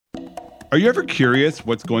Are you ever curious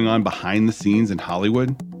what's going on behind the scenes in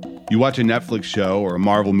Hollywood? You watch a Netflix show or a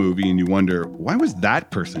Marvel movie and you wonder, why was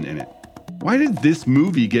that person in it? Why did this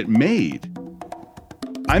movie get made?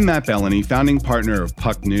 I'm Matt Bellany, founding partner of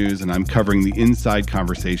Puck News, and I'm covering the inside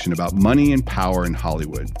conversation about money and power in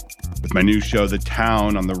Hollywood. With my new show, The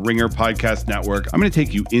Town, on the Ringer Podcast Network, I'm going to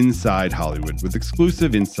take you inside Hollywood with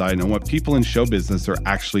exclusive insight on what people in show business are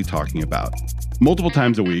actually talking about. Multiple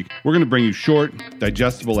times a week, we're going to bring you short,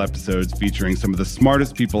 digestible episodes featuring some of the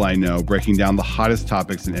smartest people I know, breaking down the hottest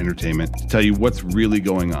topics in entertainment to tell you what's really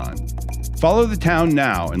going on. Follow The Town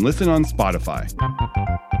now and listen on Spotify.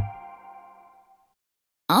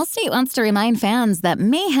 Allstate wants to remind fans that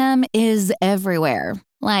mayhem is everywhere.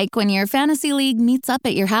 Like when your fantasy league meets up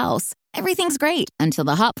at your house. Everything's great until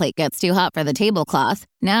the hot plate gets too hot for the tablecloth.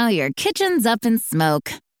 Now your kitchen's up in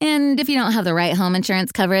smoke. And if you don't have the right home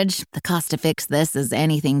insurance coverage, the cost to fix this is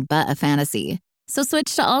anything but a fantasy. So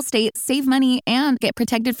switch to Allstate, save money, and get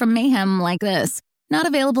protected from mayhem like this. Not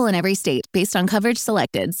available in every state based on coverage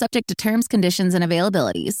selected, subject to terms, conditions, and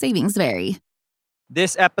availability. Savings vary.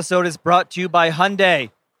 This episode is brought to you by Hyundai.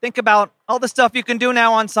 Think about all the stuff you can do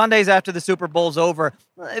now on Sundays after the Super Bowl's over.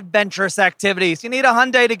 Adventurous activities. You need a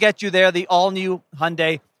Hyundai to get you there. The all-new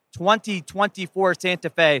Hyundai 2024 Santa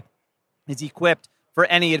Fe is equipped for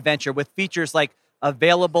any adventure with features like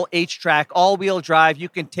available H-Track, all-wheel drive. You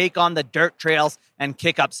can take on the dirt trails and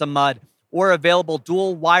kick up some mud. Or available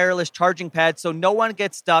dual wireless charging pads so no one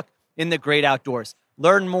gets stuck in the great outdoors.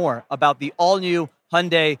 Learn more about the all-new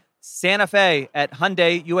Hyundai Santa Fe at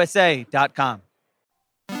HyundaiUSA.com.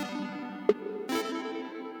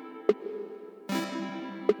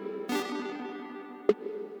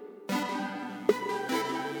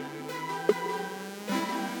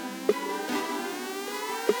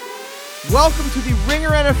 Welcome to the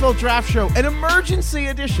Ringer NFL Draft Show, an emergency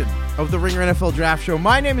edition of the Ringer NFL Draft Show.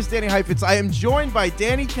 My name is Danny Heifetz. I am joined by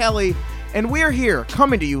Danny Kelly, and we're here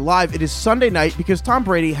coming to you live. It is Sunday night because Tom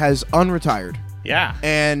Brady has unretired. Yeah.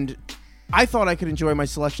 And I thought I could enjoy my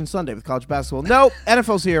Selection Sunday with college basketball. Nope,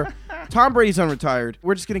 NFL's here. Tom Brady's unretired.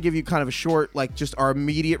 We're just going to give you kind of a short, just our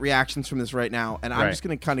immediate reactions from this right now. And I'm just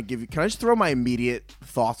going to kind of give you, can I just throw my immediate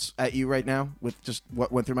thoughts at you right now with just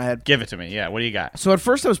what went through my head? Give it to me. Yeah, what do you got? So at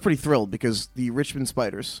first I was pretty thrilled because the Richmond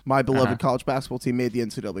Spiders, my beloved college basketball team, made the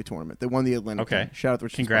NCAA tournament. They won the Atlantic. Okay. Shout out the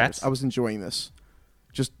Richmond Congrats. Spiders. I was enjoying this.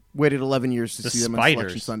 Just waited 11 years to see them on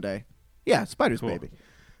Selection Sunday. Yeah, Spiders, baby.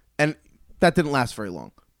 And that didn't last very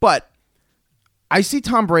long. But I see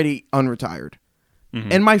Tom Brady unretired.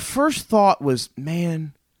 And my first thought was,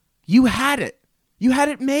 man, you had it. You had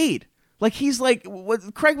it made. Like, he's like,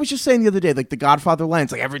 what Craig was just saying the other day, like the Godfather line.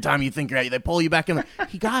 It's like every time you think you're out, they pull you back in.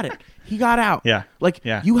 He got it. He got out. Yeah.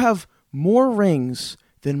 You have more rings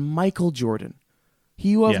than Michael Jordan.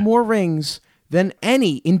 You have more rings than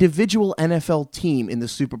any individual NFL team in the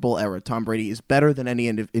Super Bowl era. Tom Brady is better than any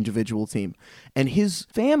individual team. And his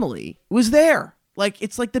family was there. Like,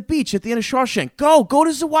 it's like the beach at the end of Shawshank. Go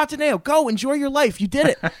to Zihuatanejo. Go, enjoy your life. You did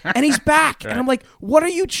it. And he's back. And I'm like, what are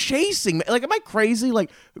you chasing? Like, am I crazy?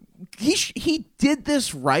 Like, he did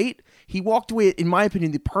this right. He walked away, in my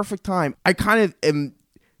opinion, the perfect time. I kind of am,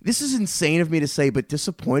 this is insane of me to say, but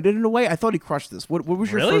disappointed in a way. I thought he crushed this. What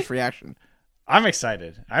was your first reaction? I'm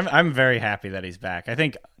excited. I'm very happy that he's back. I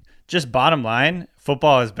think just bottom line,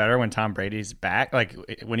 football is better when Tom Brady's back. Like,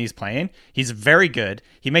 when he's playing, he's very good.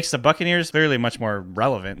 He makes the Buccaneers clearly much more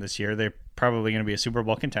relevant this year. They're probably going to be a Super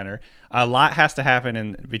Bowl contender. A lot has to happen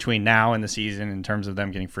in between now and the season in terms of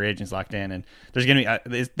them getting free agents locked in. And there's going to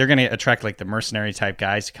be they're going to attract like the mercenary type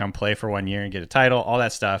guys to come play for 1 year and get a title, all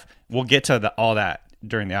that stuff. We'll get to all that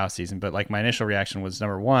during the offseason. But like, my initial reaction was,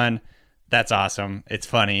 number one, that's awesome. It's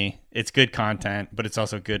funny. It's good content, but it's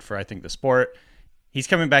also good for, I think, the sport. He's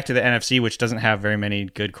coming back to the NFC, which doesn't have very many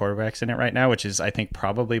good quarterbacks in it right now, which is, I think,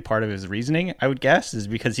 probably part of his reasoning, I would guess, is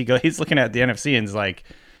because he's looking at the NFC and is like,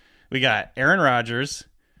 we got Aaron Rodgers,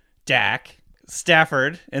 Dak,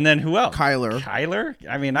 Stafford, and then who else? Kyler?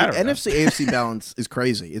 I mean, I don't know. NFC AFC balance is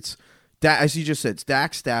crazy. It's, as you just said, it's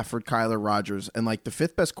Dak, Stafford, Kyler, Rodgers, and like the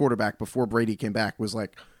fifth best quarterback before Brady came back was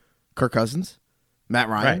like Kirk Cousins, Matt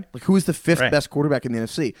Ryan. Right. Like, who is the fifth best quarterback in the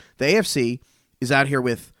NFC? The AFC is out here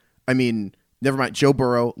with, never mind, Joe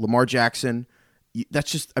Burrow, Lamar Jackson.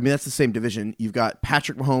 That's the same division. You've got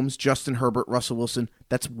Patrick Mahomes, Justin Herbert, Russell Wilson.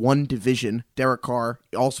 That's one division. Derek Carr,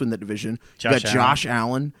 also in that division. Josh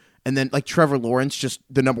Allen. And then like Trevor Lawrence, just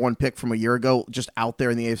the number one pick from a year ago, just out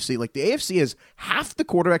there in the AFC. Like, the AFC is half the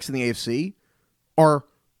quarterbacks in the AFC are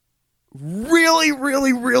really,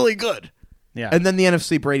 really, really good. Yeah. And then the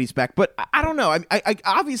NFC, Brady's back. But I don't know. I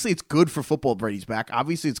obviously it's good for football, Brady's back.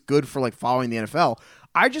 Obviously it's good for like following the NFL.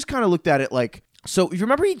 I just kind of looked at it like, So you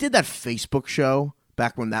remember he did that Facebook show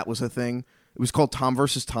back when that was a thing? It was called Tom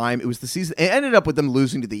versus Time. It was the season. It ended up with them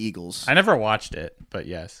losing to the Eagles. I never watched it, but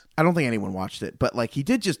yes. I don't think anyone watched it, but like he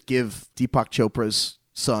did just give Deepak Chopra's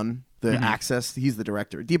son the access. He's the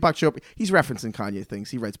director. Deepak Chopra, he's referencing Kanye things.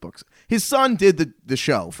 He writes books. His son did the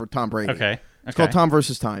show for Tom Brady. Okay. It's called Tom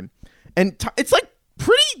versus Time. And it's like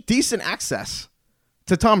pretty decent access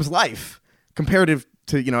to Tom's life comparative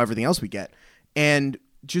to, everything else we get. And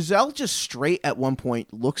Giselle just straight at one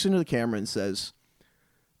point looks into the camera and says,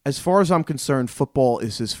 as far as I'm concerned, football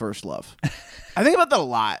is his first love. I think about that a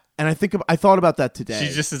lot. And I thought about that today.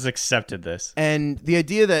 She just has accepted this. And the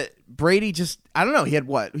idea that Brady I don't know, he had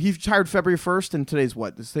what? He retired February 1st, and today's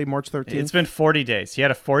what? Is today March 13th? It's been 40 days. He had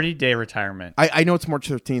a 40-day retirement. I know it's March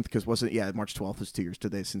 13th because March 12th is 2 years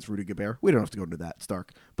today since Rudy Gobert. We don't have to go into that. It's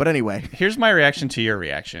dark. But anyway. Here's my reaction to your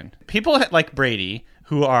reaction. People like Brady,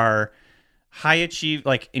 who are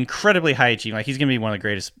incredibly high achieving, like he's going to be one of the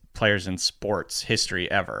greatest players in sports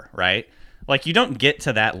history ever, right? Like you don't get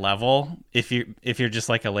to that level if you're just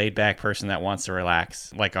like a laid back person that wants to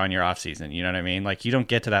relax like on your off season, you know what I mean? Like you don't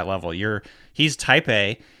get to that level. He's type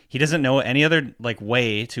A. He doesn't know any other like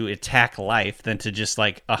way to attack life than to just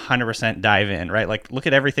like 100% dive in, right? Like look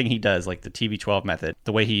at everything he does, like the TB12 method,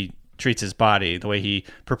 the way he treats his body, the way he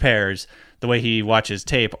prepares, the way he watches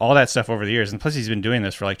tape, all that stuff over the years. And plus he's been doing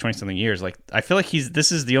this for like 20 something years. Like I feel like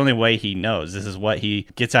this is the only way he knows. This is what he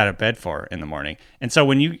gets out of bed for in the morning. And so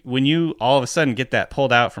when you all of a sudden get that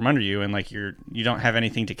pulled out from under you and like you don't have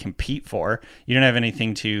anything to compete for, you don't have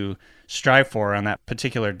anything to strive for on that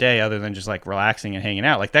particular day other than just like relaxing and hanging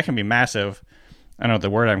out, like that can be massive. I don't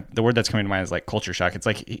know, the word that's coming to mind is like culture shock. It's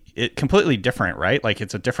like it completely different, right? Like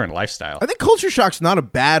it's a different lifestyle. I think culture shock's not a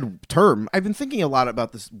bad term. I've been thinking a lot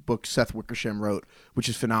about this book Seth Wickersham wrote, which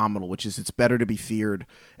is phenomenal, which is It's Better to Be Feared.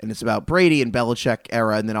 And it's about Brady and Belichick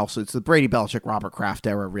era. And then also it's the Brady, Belichick, Robert Kraft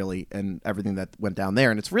era, really, and everything that went down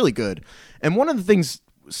there. And it's really good. And one of the things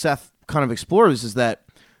Seth kind of explores is that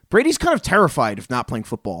Brady's kind of terrified of not playing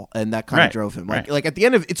football, and that kind of drove him. Like at the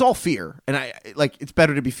end of it's all fear, and it's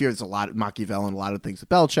better to be feared. There's a lot of Machiavellian, a lot of things with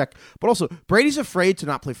Belichick, but also Brady's afraid to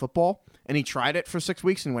not play football, and he tried it for 6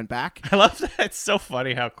 weeks and went back. I love that. It's so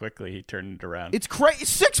funny how quickly he turned it around. It's crazy.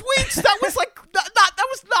 6 weeks. That was like that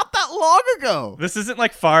was not that long ago. This isn't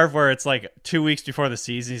like Favre where it's like 2 weeks before the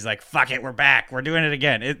season. He's like, "Fuck it, we're back. We're doing it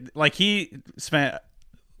again." He spent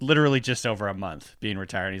literally just over a month being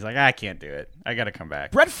retired. He's like, I can't do it. I got to come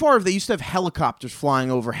back. Brett Favre, they used to have helicopters flying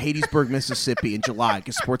over Hattiesburg, Mississippi in July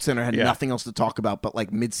because SportsCenter had nothing else to talk about but like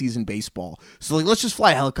midseason baseball. So like, let's just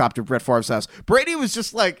fly a helicopter to Brett Favre's house. Brady was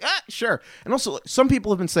just like, sure. And also, some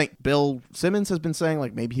people have been saying, Bill Simmons has been saying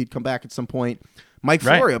like maybe he'd come back at some point. Mike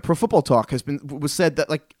Florio, Pro Football Talk, was said that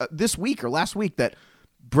like this week or last week that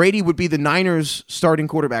Brady would be the Niners starting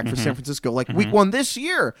quarterback for San Francisco, like week 1 this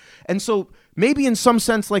year. And so maybe in some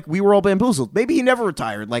sense, like we were all bamboozled. Maybe he never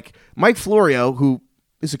retired. Like Mike Florio, who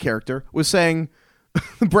is a character, was saying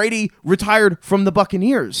Brady retired from the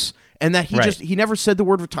Buccaneers. And that he never said the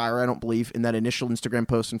word retire, I don't believe, in that initial Instagram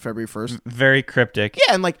post on February 1st. Very cryptic.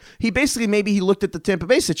 Yeah, and like he basically maybe he looked at the Tampa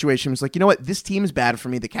Bay situation and was like, you know what, this team is bad for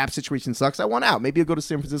me. The cap situation sucks. I want out. Maybe I'll go to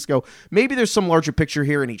San Francisco. Maybe there's some larger picture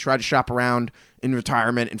here, and he tried to shop around in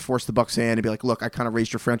retirement and force the Bucs hand and be like, look, I kind of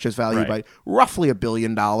raised your franchise value by roughly $1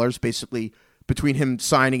 billion, basically. Between him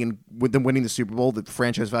signing and with them winning the Super Bowl, the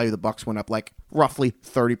franchise value of the Bucs went up like roughly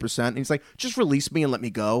 30%. And he's like, just release me and let me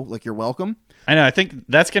go. Like, you're welcome. I know. I think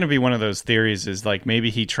that's going to be one of those theories is like maybe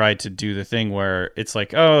he tried to do the thing where it's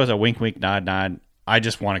like, oh, it's a wink, wink, nod, nod. I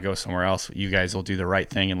just want to go somewhere else. You guys will do the right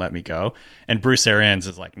thing and let me go. And Bruce Arians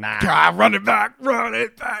is like, nah. God, run it back.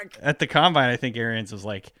 At the Combine, I think Arians was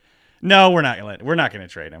like, no, we're not going to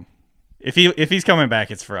trade him. If he's coming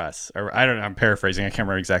back, it's for us. Or I don't know. I'm paraphrasing. I can't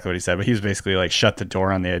remember exactly what he said, but he was basically like shut the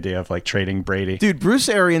door on the idea of like trading Brady. Dude, Bruce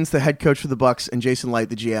Arians, the head coach for the Bucs, and Jason Light,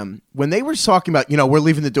 the GM, when they were talking about, we're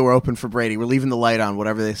leaving the door open for Brady, we're leaving the light on,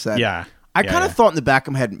 whatever they said. Yeah. I kind of thought in the back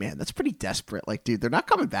of my head, man, that's pretty desperate. Like, dude, they're not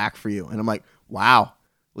coming back for you. And I'm like, wow,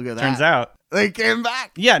 look at that. Turns out they came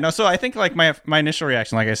back. Yeah, no, so I think like my initial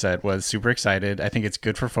reaction, like I said, was super excited. I think it's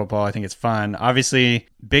good for football. I think it's fun. Obviously,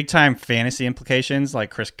 big time fantasy implications like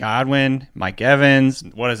Chris Godwin, Mike Evans.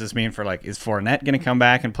 What does this mean for like, is Fournette going to come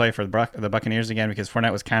back and play for the Buccaneers again? Because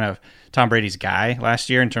Fournette was kind of Tom Brady's guy last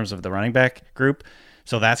year in terms of the running back group.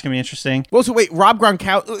 So that's going to be interesting. Well, so wait, Rob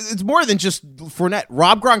Gronkowski, it's more than just Fournette.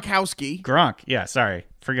 Rob Gronkowski. Gronk, yeah, sorry.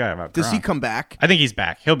 Forgot about Gronk. Does he come back? I think he's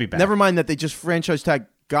back. He'll be back. Never mind that they just franchise tag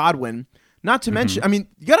Godwin. Not to mention, I mean,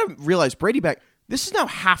 you got to realize Brady back. This is now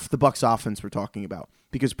half the Bucs offense we're talking about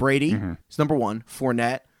because Brady is number one,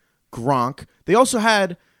 Fournette, Gronk. They also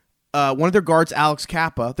had One of their guards, Alex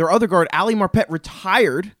Kappa. Their other guard, Ali Marpet,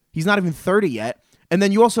 retired. He's not even 30 yet. And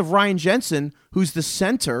then you also have Ryan Jensen, who's the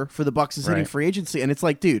center for the Bucks, is hitting free agency. And it's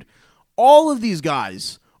like, dude, all of these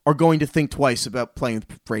guys are going to think twice about playing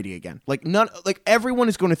with Brady again. Like everyone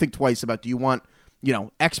is going to think twice about, do you want,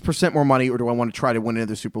 X percent more money, or do I want to try to win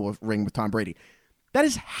another Super Bowl ring with Tom Brady? That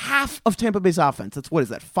is half of Tampa Bay's offense. That's, what is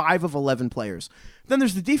that, 5 of 11 players. Then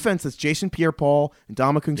there's the defense. That's Jason Pierre-Paul,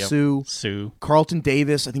 Ndamukong Suh, Carlton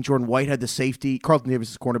Davis. I think Jordan White had the safety. Carlton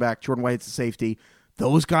Davis is cornerback. Jordan White is the safety.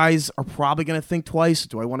 Those guys are probably going to think twice.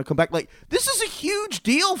 Do I want to come back? Like, this is a huge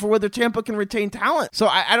deal for whether Tampa can retain talent. So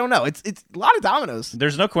I don't know. It's a lot of dominoes.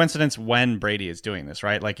 There's no coincidence when Brady is doing this,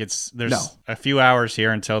 right? Like, there's a few hours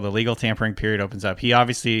here until the legal tampering period opens up. He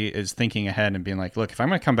obviously is thinking ahead and being like, look, if I'm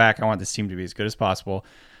going to come back, I want this team to be as good as possible.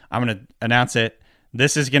 I'm going to announce it.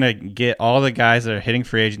 This is going to get all the guys that are hitting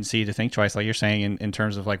free agency to think twice, like you're saying, in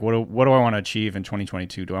terms of like, what do I want to achieve in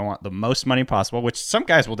 2022? Do I want the most money possible, which some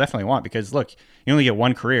guys will definitely want, because look, you only get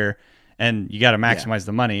one career and you got to maximize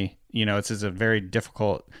the money. It's a very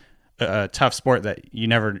difficult, tough sport that you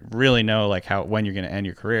never really know like when you're going to end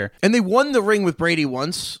your career. And they won the ring with Brady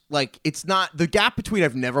once. Like, it's not the gap between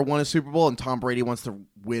I've never won a Super Bowl and Tom Brady wants to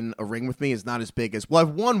win a ring with me is not as big as, well,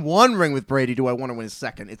 I've won one ring with Brady. Do I want to win a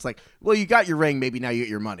second? It's like, well, you got your ring. Maybe now you get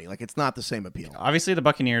your money. Like, it's not the same appeal. Obviously, the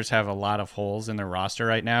Buccaneers have a lot of holes in their roster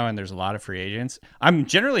right now, and there's a lot of free agents. I'm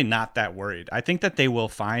generally not that worried. I think that they will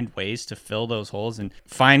find ways to fill those holes and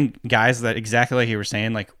find guys that, exactly like you were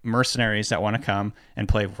saying, like mercenaries that want to come and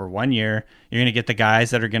play for 1 year. You're going to get the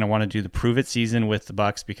guys that are going to want to do the prove-it season with the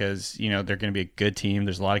Bucs because, they're going to be a good team.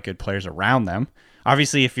 There's a lot of good players around them.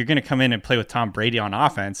 Obviously, if you're going to come in and play with Tom Brady on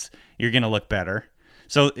offense, you're going to look better.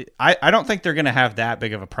 So I don't think they're going to have that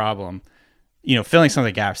big of a problem, filling some of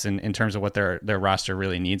the gaps in terms of what their roster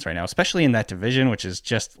really needs right now, especially in that division, which is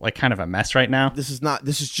just like kind of a mess right now. This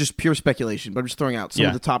is just pure speculation, but I'm just throwing out some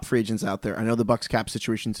of the top free agents out there. I know the Bucs cap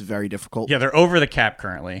situation is very difficult. Yeah, they're over the cap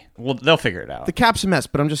currently. Well, they'll figure it out. The cap's a mess,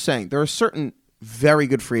 but I'm just saying there are certain very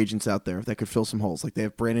good free agents out there that could fill some holes. Like they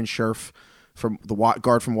have Brandon Scherf from the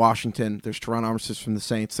guard from Washington. There's Teron Armistead from the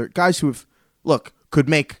Saints. They're guys who could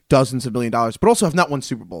make dozens of $1 million, but also have not won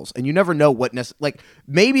Super Bowls. And you never know what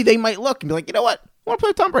maybe they might look and be like, you know what? I want to play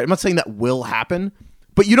with Tom Brady. I'm not saying that will happen,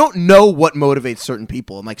 but you don't know what motivates certain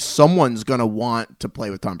people. And like someone's going to want to play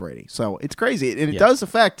with Tom Brady. So it's crazy. And it does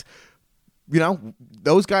affect,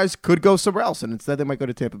 those guys could go somewhere else. And instead they might go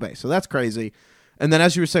to Tampa Bay. So that's crazy. And then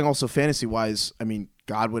as you were saying also fantasy-wise, I mean,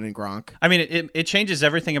 Godwin and Gronk. I mean, it changes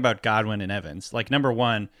everything about Godwin and Evans. Like, number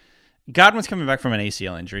one, Godwin's coming back from an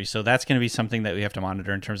ACL injury, so that's going to be something that we have to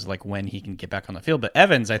monitor in terms of like when he can get back on the field. But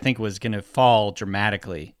Evans, I think, was going to fall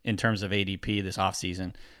dramatically in terms of ADP this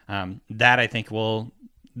offseason. That I think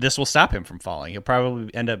this will stop him from falling. He'll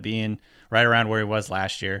probably end up being right around where he was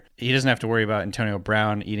last year. He doesn't have to worry about Antonio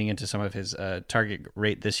Brown eating into some of his target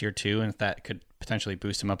rate this year too, and that could potentially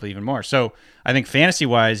boost him up even more. So I think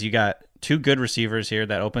fantasy-wise, you got two good receivers here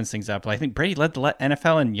that opens things up. I think Brady led the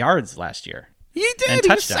NFL in yards last year. He did. He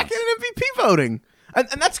was second in MVP voting. And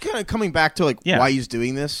that's kind of coming back to why he's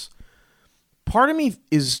doing this. Part of me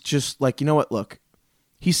is just like, you know what? Look,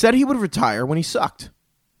 he said he would retire when he sucked.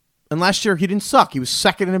 And last year he didn't suck. He was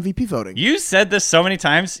second in MVP voting. You said this so many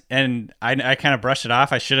times, and I kind of brushed it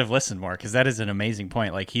off. I should have listened more because that is an amazing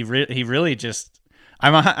point. Like he really just.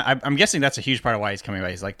 I'm guessing that's a huge part of why he's coming back.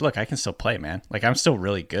 He's like, look, I can still play, man. Like I'm still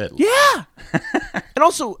really good. Yeah. and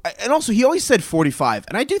also, he always said 45,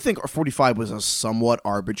 and I do think 45 was a somewhat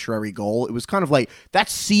arbitrary goal. It was kind of like that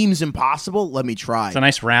seems impossible. Let me try. It's a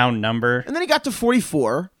nice round number. And then he got to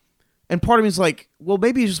 44. And part of me is like, well,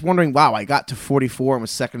 maybe he's just wondering, wow, I got to 44 and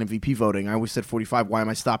was second in VP voting. I always said 45. Why am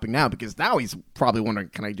I stopping now? Because now he's probably wondering,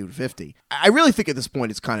 can I do 50? I really think at this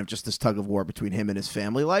point it's kind of just this tug of war between him and his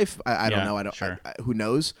family life. I don't know. Who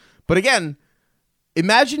knows? But again,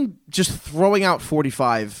 imagine just throwing out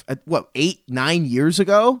 45 at 8, 9 years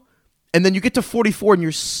ago. And then you get to 44 and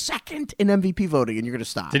you're second in MVP voting and you're going to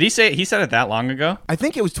stop. Did he say he said it that long ago? I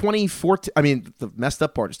think it was 2014. I mean, the messed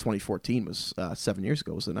up part is 2014 was 7 years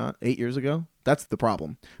ago, was it not? 8 years ago? That's the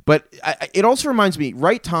problem. But it also reminds me,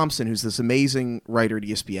 Wright Thompson, who's this amazing writer at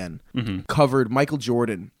ESPN, covered Michael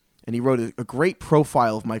Jordan. And he wrote a great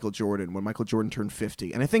profile of Michael Jordan when Michael Jordan turned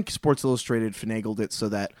 50. And I think Sports Illustrated finagled it so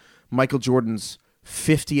that Michael Jordan's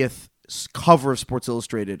 50th cover of Sports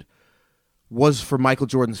Illustrated was for Michael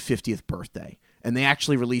Jordan's 50th birthday. And they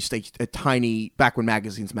actually released a tiny, back when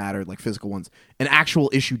magazines mattered, like physical ones, an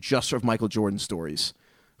actual issue just of Michael Jordan stories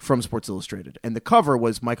from Sports Illustrated. And the cover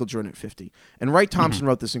was Michael Jordan at 50. And Wright Thompson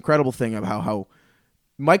wrote this incredible thing about how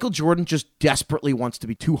Michael Jordan just desperately wants to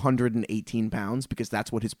be 218 pounds because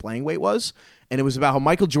that's what his playing weight was. And it was about how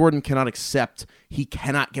Michael Jordan cannot accept he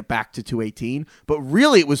cannot get back to 218. But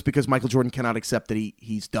really it was because Michael Jordan cannot accept that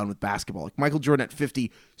he's done with basketball. Like Michael Jordan at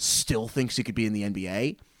 50 still thinks he could be in the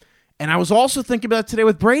NBA. And I was also thinking about it today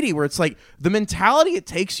with Brady, where it's like the mentality it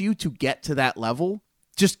takes you to get to that level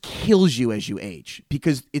just kills you as you age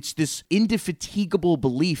because it's this indefatigable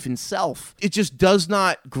belief in self. It just does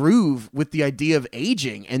not groove with the idea of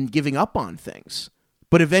aging and giving up on things.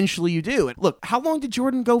 But eventually you do. And look, how long did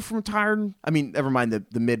Jordan go from retiring? I mean, never mind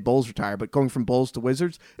the mid-Bulls retire, but going from Bulls to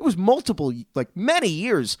Wizards, it was multiple, like many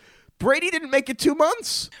years. Brady didn't make it 2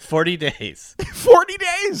 months. 40 days. 40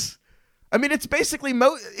 days. I mean, it's basically,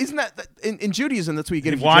 isn't that, in Judaism, that's what you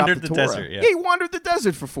get if you drop the Torah. Desert, yeah. He wandered the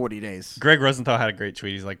desert for 40 days. Greg Rosenthal had a great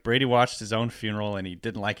tweet. He's like, Brady watched his own funeral and he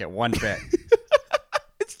didn't like it one bit.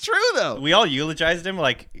 It's true, though. We all eulogized him.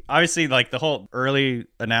 Like, obviously, like the whole early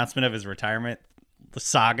announcement of his retirement, the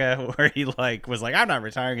saga where he like was like, I'm not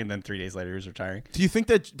retiring, and then 3 days later he was retiring. Do you think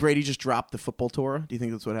that Brady just dropped the football Torah? Do you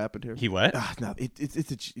think that's what happened here? He what? No, it's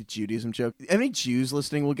a Judaism joke. Any Jews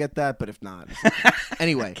listening will get that, but if not.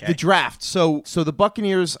 Anyway, Okay. The draft. So the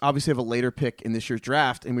Buccaneers obviously have a later pick in this year's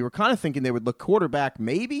draft, and we were kind of thinking they would look quarterback,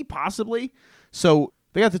 maybe, possibly. So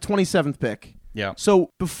they got the 27th pick. Yeah.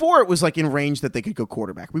 So before it was like in range that they could go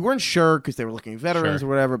quarterback. We weren't sure because they were looking at veterans Sure. or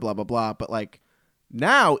whatever, blah, blah, blah. But like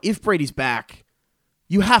now, if Brady's back,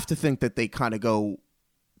 you have to think that they kind of go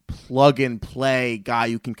plug and play guy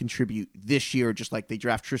who can contribute this year, just like they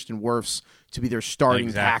draft Tristan Wirfs to be their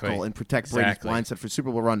starting tackle and protect Brady's blind side for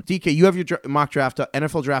Super Bowl run. DK, you have your mock draft,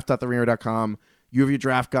 NFLdraft.theringer.com. You have your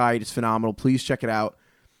draft guide. It's phenomenal. Please check it out.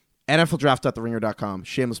 NFLdraft.theringer.com.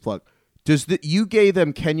 Shameless plug. You gave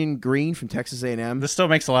them Kenyon Green from Texas A&M. This still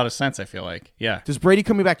makes a lot of sense, I feel like. Yeah. Does Brady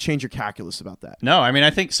coming back change your calculus about that? No, I mean,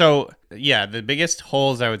 I think so. Yeah, the biggest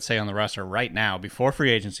holes I would say on the roster right now before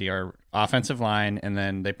free agency are offensive line, and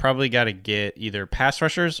then they probably got to get either pass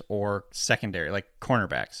rushers or secondary, like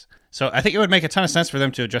cornerbacks. So I think it would make a ton of sense for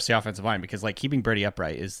them to adjust the offensive line because like keeping Brady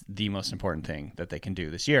upright is the most important thing that they can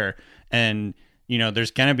do this year. And you know,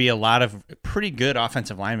 there's going to be a lot of pretty good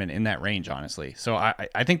offensive linemen in that range, honestly. So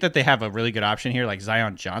I think that they have a really good option here, like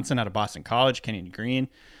Zion Johnson out of Boston College, Kenyon Green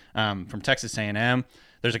from Texas A&M.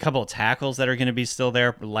 There's a couple of tackles that are going to be still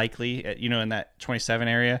there, likely, in that 27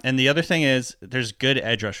 area. And the other thing is there's good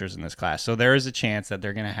edge rushers in this class. So there is a chance that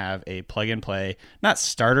they're going to have a plug-and-play, not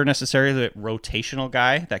starter necessarily, but rotational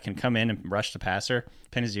guy that can come in and rush the passer,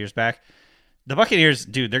 pin his ears back. The Buccaneers,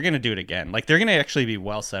 dude, they're going to do it again. Like, they're going to actually be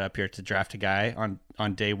well set up here to draft a guy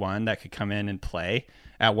on day one that could come in and play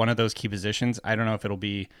at one of those key positions. I don't know if it'll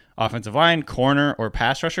be offensive line, corner, or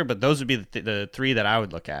pass rusher, but those would be the three that I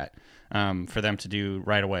would look at for them to do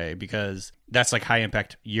right away because that's like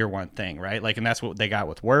high-impact year one thing, right? Like, and that's what they got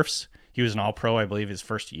with Wirfs. He was an all-pro, I believe, his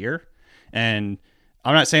first year. And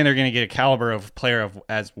I'm not saying they're going to get a caliber of player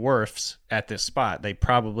as Wirfs at this spot. They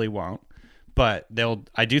probably won't. But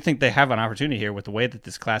I do think they have an opportunity here with the way that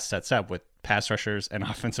this class sets up with pass rushers and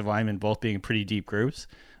offensive linemen both being pretty deep groups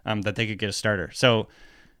that they could get a starter. So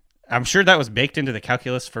I'm sure that was baked into the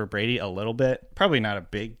calculus for Brady a little bit. Probably not a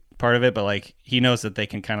big part of it, but like he knows that they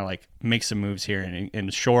can kind of like make some moves here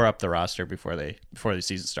and shore up the roster before the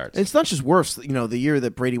season starts. It's not just worse. The year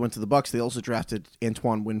that Brady went to the Bucs, they also drafted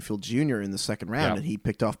Antoine Winfield Jr. in the second round, and he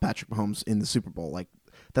picked off Patrick Mahomes in the Super Bowl. Like,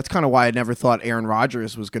 that's kind of why I never thought Aaron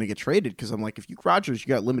Rodgers was going to get traded because I'm like, if you Rodgers, you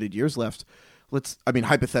got limited years left.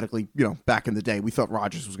 Hypothetically, back in the day, we thought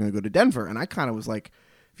Rodgers was going to go to Denver, and I kind of was like,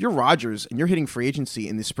 if you're Rodgers and you're hitting free agency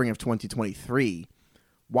in the spring of 2023,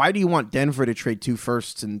 why do you want Denver to trade 2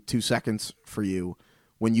 firsts and 2 seconds for you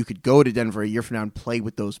when you could go to Denver a year from now and play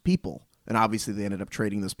with those people? And obviously, they ended up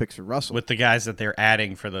trading those picks for Russell. With the guys that they're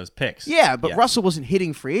adding for those picks. Yeah, but Russell wasn't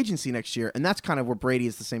hitting free agency next year, and that's kind of where Brady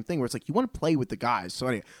is the same thing, where it's like you want to play with the guys. So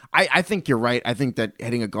anyway, I think you're right. I think that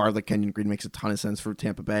hitting a guard like Kenyon Green makes a ton of sense for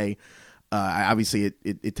Tampa Bay. Obviously,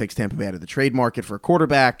 it takes Tampa Bay out of the trade market for a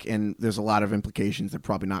quarterback, and there's a lot of implications. They're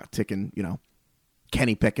probably not ticking,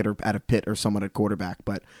 Kenny Pickett or out of Pitt or someone at quarterback.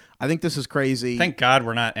 But I think this is crazy. Thank God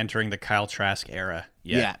we're not entering the Kyle Trask era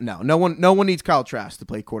yet. Yeah, no one needs Kyle Trask to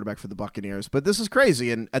play quarterback for the Buccaneers. But this is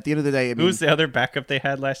crazy. And at the end of the day, who's the other backup they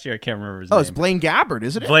had last year? I can't remember his name. Oh, it's Blaine Gabbert,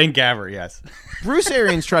 isn't it? Blaine Gabbert, yes. Bruce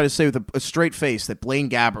Arians tried to say with a straight face that Blaine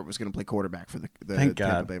Gabbert was going to play quarterback for the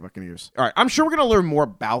Tampa Bay Buccaneers. All right, I'm sure we're going to learn more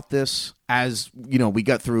about this as we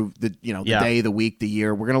got through the day, the week, the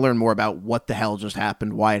year. We're going to learn more about what the hell just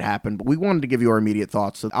happened, why it happened. But we wanted to give you our immediate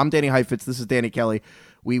thoughts. So I'm Danny Heifetz. This is Danny Kelly.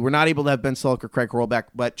 We were not able to have Ben Sullick or Craig Horlbeck,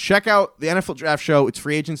 but check out the NFL Draft Show. It's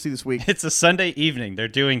free agency this week. It's a Sunday evening. They're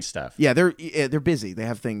doing stuff. Yeah, they're busy. They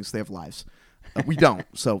have things. They have lives. We don't.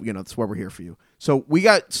 So, that's why we're here for you. So we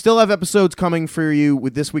still have episodes coming for you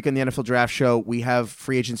with This Week on the NFL Draft Show. We have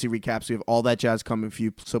free agency recaps. We have all that jazz coming for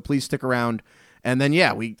you. So please stick around. And then,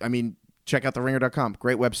 check out theringer.com.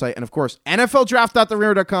 Great website. And of course,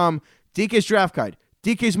 NFLdraft.theringer.com, DK's Draft Guide,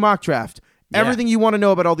 DK's Mock Draft. Everything you want to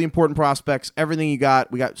know about all the important prospects, everything you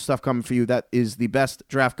got, we got stuff coming for you. That is the best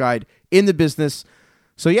draft guide in the business.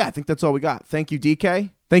 So, I think that's all we got. Thank you, DK.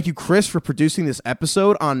 Thank you, Chris, for producing this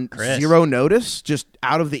episode on zero notice, just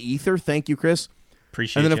out of the ether. Thank you, Chris.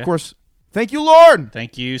 Appreciate it. And then, of course, thank you, Lord.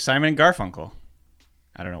 Thank you, Simon and Garfunkel.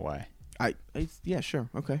 I don't know why. Yeah, sure.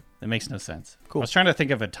 Okay. That makes no sense. Cool. I was trying to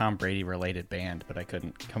think of a Tom Brady related band, but I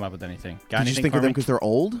couldn't come up with anything. Did you just think of them because they're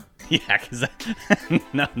old? Yeah, because he's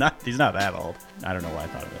not that old. I don't know why I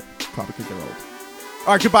thought of it. Probably because they're old.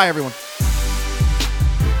 All right, goodbye, everyone.